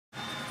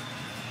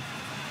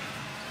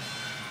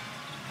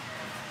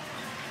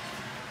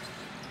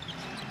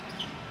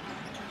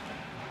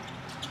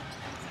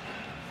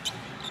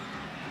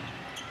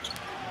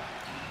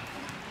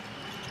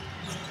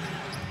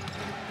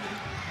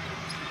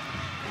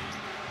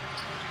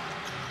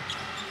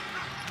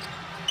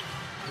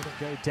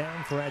go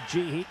down for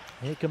Adji.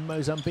 Here come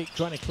Mozambique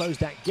trying to close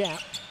that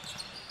gap.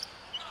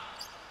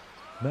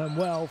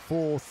 Manuel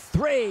for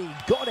three.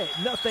 Got it.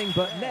 Nothing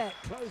but net.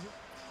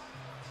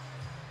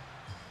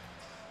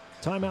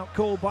 Timeout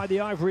called by the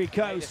Ivory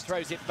Coast.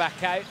 Throws it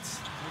back out.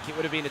 I think it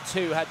would have been a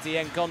two had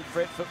Dieng gone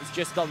for it. Foot was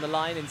just on the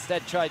line.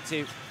 Instead tried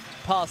to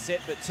pass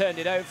it but turned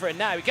it over. And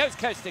now he goes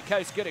coast to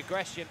coast. Good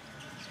aggression.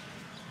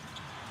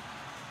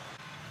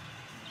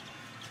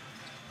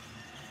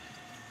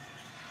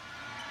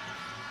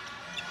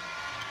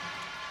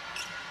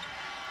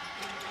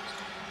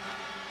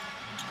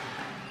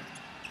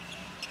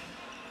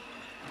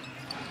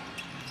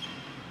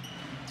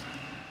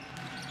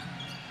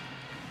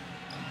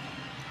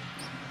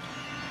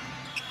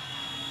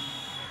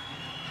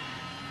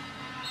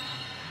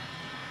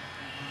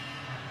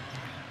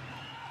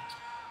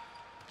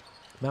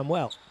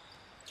 Manuel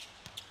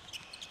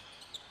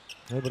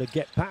able to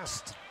get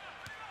past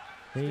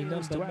the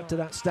number to add to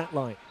that stat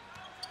line.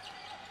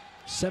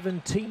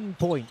 17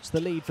 points,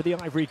 the lead for the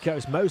Ivory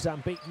Coast.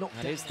 Mozambique knocked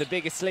That is the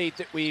biggest lead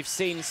that we've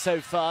seen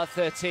so far,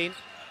 13.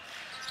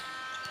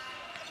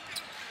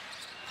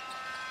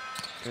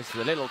 Goes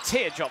for a little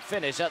teardrop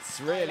finish. That's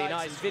really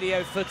nice.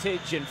 Video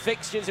footage and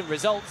fixtures and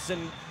results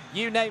and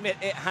you name it,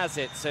 it has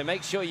it. So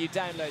make sure you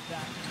download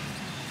that.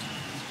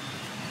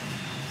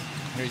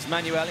 Here's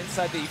Manuel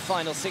inside the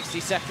final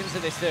 60 seconds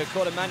of this third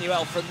quarter.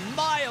 Manuel from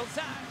miles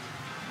out.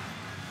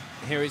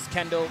 Here is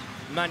Kendal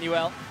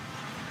Manuel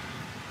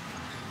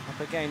up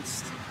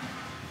against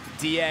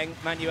Dieng.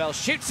 Manuel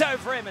shoots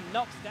over him and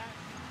knocks down.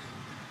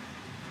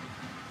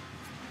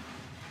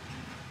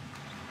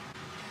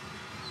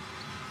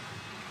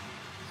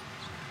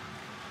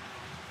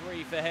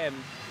 Three for him.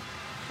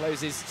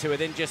 Closes to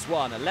within just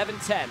one.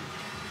 11-10.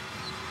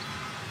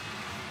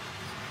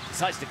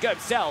 Decides to go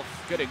himself.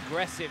 Good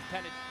aggressive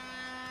penalty.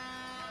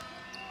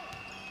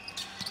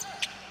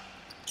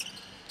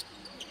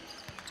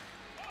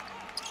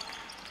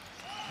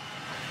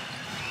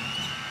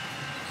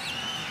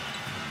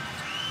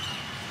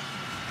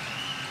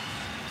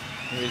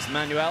 Here is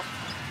Manuel.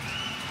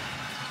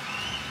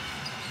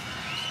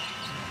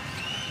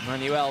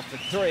 Manuel for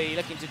three,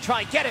 looking to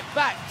try and get it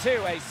back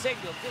to a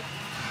single.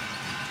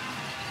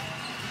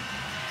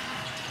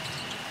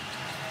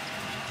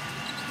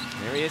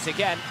 Here he is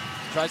again,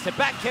 tries to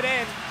back it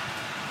in.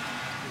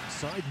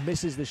 Side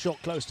misses the shot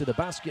close to the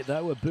basket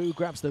though. Abu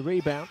grabs the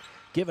rebound,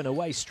 given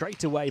away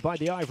straight away by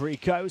the Ivory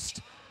Coast.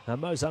 And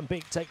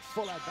Mozambique take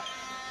full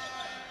advantage.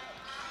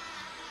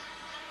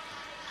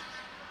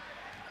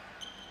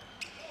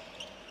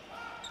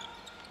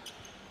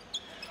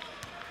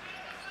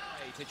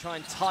 To try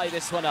and tie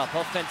this one up.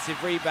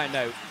 Offensive rebound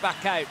now.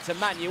 Back out to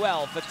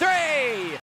Manuel for three!